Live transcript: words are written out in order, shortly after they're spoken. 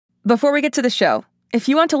Before we get to the show, if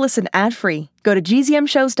you want to listen ad-free, go to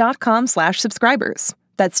gzmshows.com/subscribers.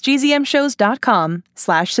 That's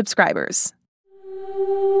gzmshows.com/subscribers.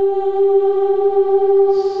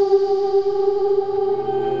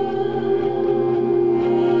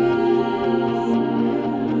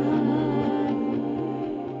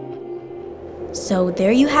 So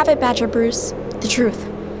there you have it, Badger Bruce. The truth.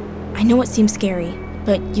 I know it seems scary,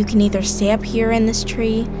 but you can either stay up here in this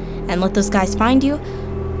tree and let those guys find you,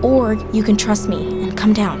 or you can trust me and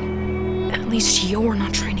come down. At least you're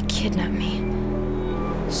not trying to kidnap me.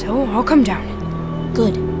 So I'll come down.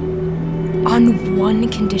 Good. On one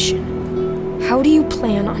condition. How do you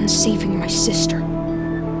plan on saving my sister?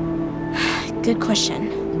 Good question.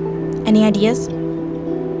 Any ideas?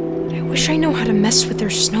 I wish I know how to mess with their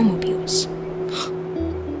snowmobiles.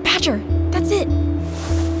 Badger, that's it.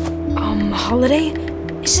 Holiday?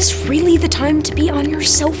 Is this really the time to be on your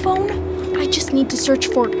cell phone? I just need to search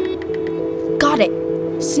for... Got it.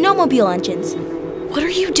 Snowmobile engines. What are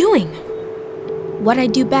you doing? What I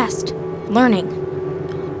do best. Learning.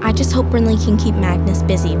 I just hope Brinley can keep Magnus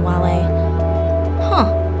busy while I...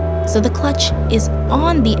 So the clutch is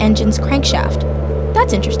on the engine's crankshaft.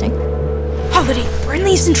 That's interesting. Holiday,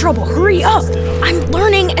 Brinley's in trouble. Hurry up! I'm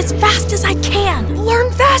learning as fast as I can.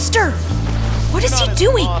 Learn faster! What is he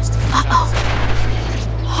doing? Uh-oh.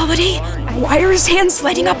 Holiday, why are his hands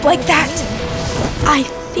lighting up like that? I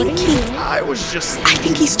think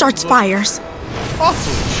he starts fires.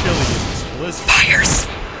 Awfully chilly in this blizzard. Fires!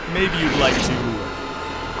 Maybe you'd like to,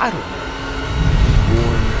 I don't know,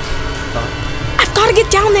 warm up. I've got to get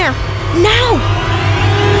down there! Now!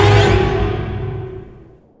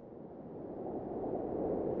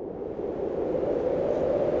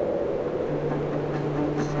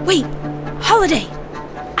 Wait, Holiday!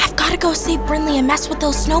 I've got to go save Brinley and mess with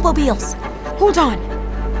those snowmobiles. Hold on.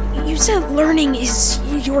 You said learning is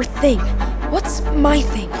your thing. What's my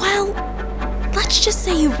thing? Well, let's just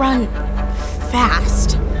say you run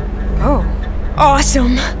fast. Oh,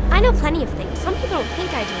 awesome. I know plenty of things. Some people don't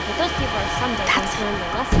think I do, but those people are someday going to learn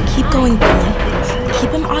their lesson. Keep going, Brinley.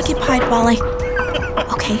 Keep him occupied while I...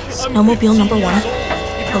 Okay, snowmobile number 1.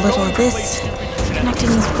 A little of this. Connecting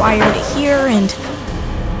this wire to here and...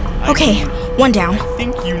 Okay, one down. I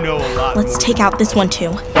think you know a lot. Let's take out this one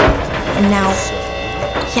too. And now...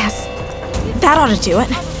 Yes, that ought to do it.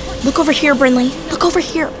 Look over here, Brinley. Look over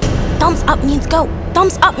here. Thumbs up means go.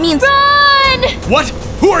 Thumbs up means... Run! What?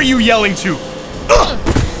 Who are you yelling to?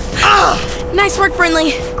 Nice work,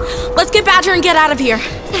 Brinley. Let's get Badger and get out of here.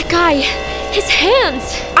 That guy, his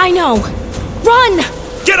hands. I know. Run!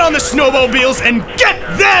 Get on the snowmobiles and get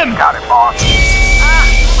them! Got it, boss.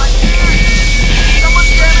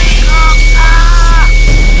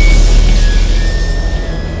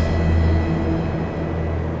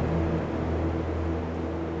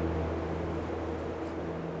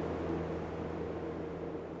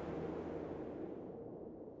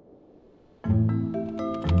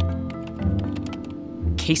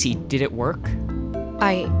 Casey, did it work?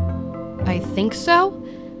 I think so.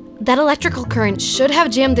 That electrical current should have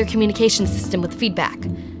jammed their communication system with feedback,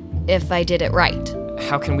 if I did it right.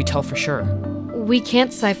 How can we tell for sure? We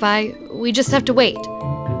can't, Sci-Fi. We just have to wait.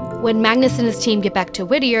 When Magnus and his team get back to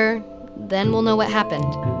Whittier, then we'll know what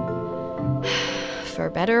happened. For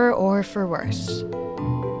better or for worse.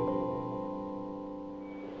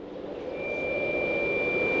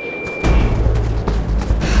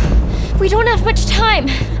 We don't have much time.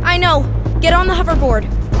 I know. Get on the hoverboard.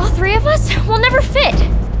 All three of us? We'll never fit.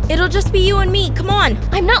 It'll just be you and me. Come on.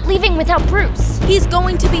 I'm not leaving without Bruce. He's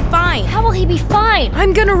going to be fine. How will he be fine?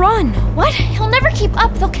 I'm gonna run. What? He'll never keep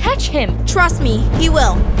up. They'll catch him. Trust me, he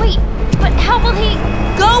will. Wait, but how will he...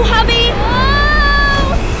 Go, hubby!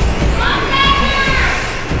 Oh!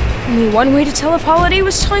 Only one way to tell if Holiday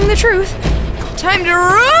was telling the truth. Time to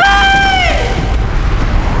run!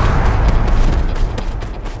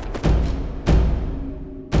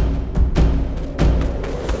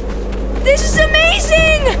 This is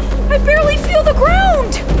amazing! I barely feel the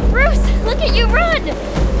ground! Bruce, look at you run!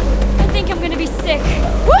 I think I'm gonna be sick.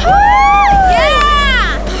 Woohoo!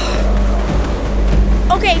 Yeah!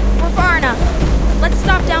 Okay, we're far enough. Let's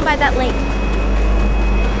stop down by that lake.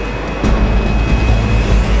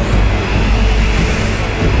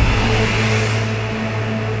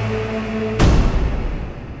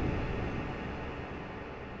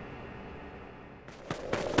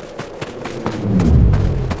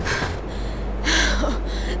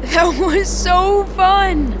 That was so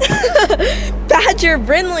fun! Badger,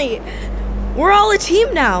 Brinley, we're all a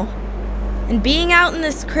team now. And being out in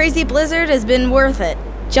this crazy blizzard has been worth it,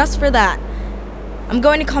 just for that. I'm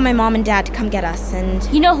going to call my mom and dad to come get us, and...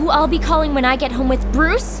 You know who I'll be calling when I get home with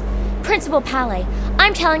Bruce? Principal Palais.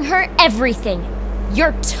 I'm telling her everything.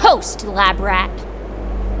 You're toast, lab rat.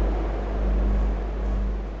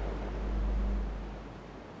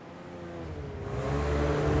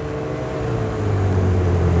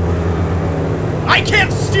 I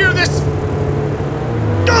can't steer this!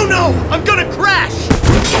 Oh no! I'm gonna crash!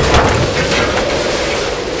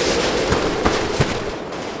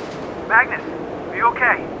 Magnus, are you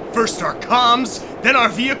okay? First our comms, then our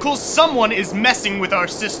vehicles. Someone is messing with our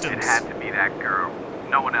systems. It had to be that girl.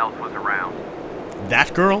 No one else was around.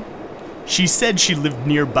 That girl? She said she lived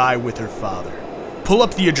nearby with her father. Pull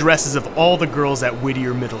up the addresses of all the girls at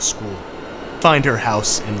Whittier Middle School. Find her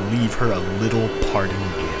house and leave her a little parting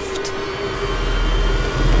gift.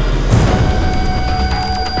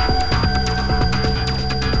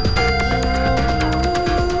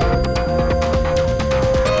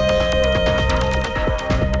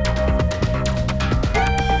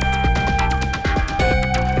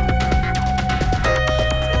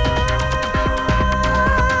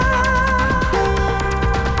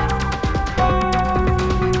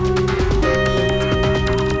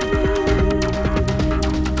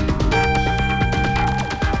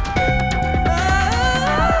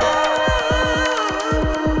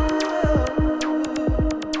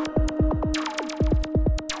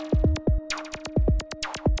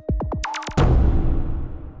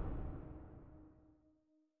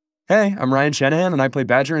 Hey, I'm Ryan Shanahan, and I play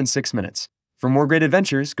Badger in 6 Minutes. For more great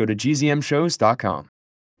adventures, go to gzmshows.com.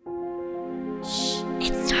 Shh,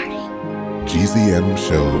 it's starting. GZM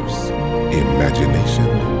Shows. Imagination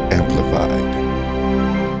Amplified.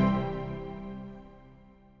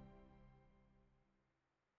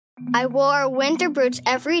 I wore winter boots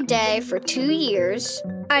every day for 2 years.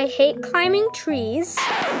 I hate climbing trees.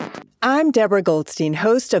 I'm Deborah Goldstein,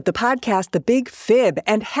 host of the podcast The Big Fib,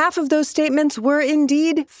 and half of those statements were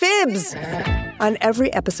indeed fibs. On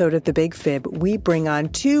every episode of The Big Fib, we bring on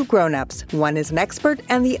two grown-ups. One is an expert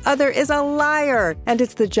and the other is a liar. And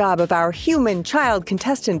it's the job of our human child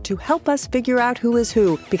contestant to help us figure out who is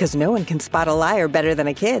who, because no one can spot a liar better than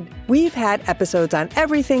a kid. We've had episodes on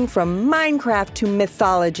everything from Minecraft to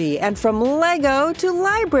mythology and from Lego to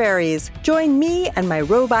libraries. Join me and my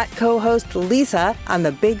robot co-host Lisa on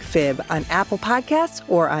The Big Fib on Apple Podcasts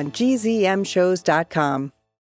or on gzmshows.com.